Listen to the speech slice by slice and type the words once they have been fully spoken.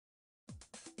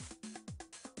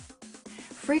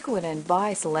Frequented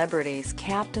by celebrities,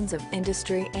 captains of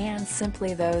industry, and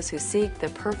simply those who seek the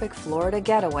perfect Florida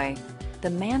getaway, the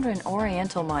Mandarin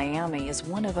Oriental Miami is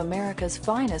one of America's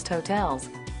finest hotels.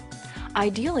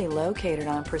 Ideally located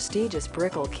on prestigious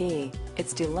Brickell Key,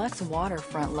 its deluxe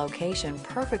waterfront location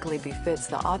perfectly befits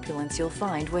the opulence you'll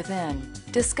find within.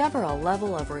 Discover a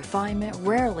level of refinement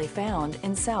rarely found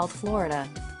in South Florida.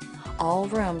 All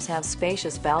rooms have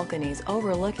spacious balconies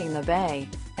overlooking the bay,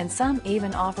 and some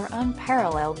even offer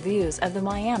unparalleled views of the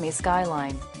Miami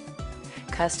skyline.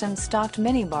 Custom-stocked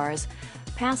minibars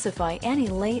pacify any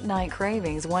late-night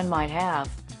cravings one might have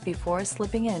before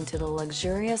slipping into the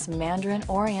luxurious Mandarin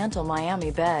Oriental Miami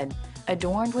bed,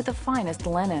 adorned with the finest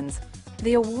linens.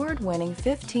 The award-winning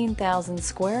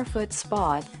 15,000-square-foot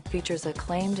spa features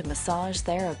acclaimed massage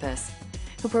therapists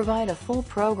who provide a full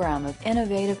program of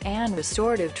innovative and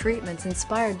restorative treatments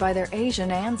inspired by their Asian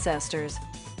ancestors.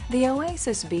 The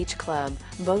Oasis Beach Club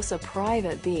boasts a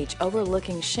private beach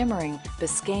overlooking shimmering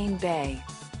Biscayne Bay,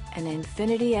 an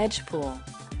infinity edge pool,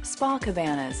 spa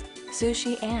cabanas,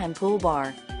 sushi and pool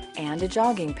bar, and a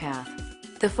jogging path.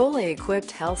 The fully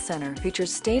equipped health center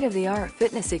features state-of-the-art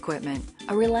fitness equipment,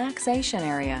 a relaxation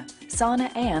area, sauna,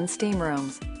 and steam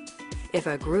rooms. If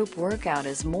a group workout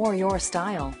is more your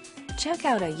style, check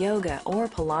out a yoga or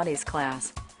Pilates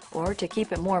class, or to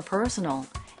keep it more personal,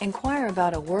 inquire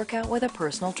about a workout with a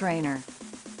personal trainer.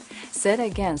 Set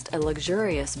against a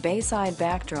luxurious bayside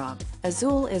backdrop,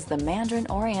 Azul is the Mandarin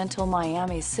Oriental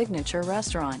Miami's signature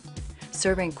restaurant,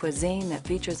 serving cuisine that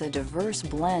features a diverse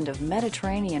blend of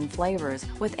Mediterranean flavors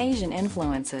with Asian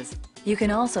influences. You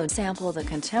can also sample the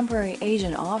contemporary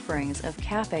Asian offerings of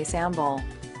Cafe Sambal.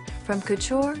 From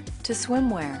couture to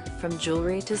swimwear, from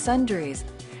jewelry to sundries,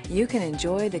 you can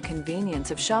enjoy the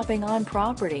convenience of shopping on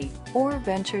property or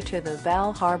venture to the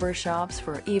Bal Harbour shops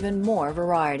for even more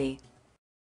variety.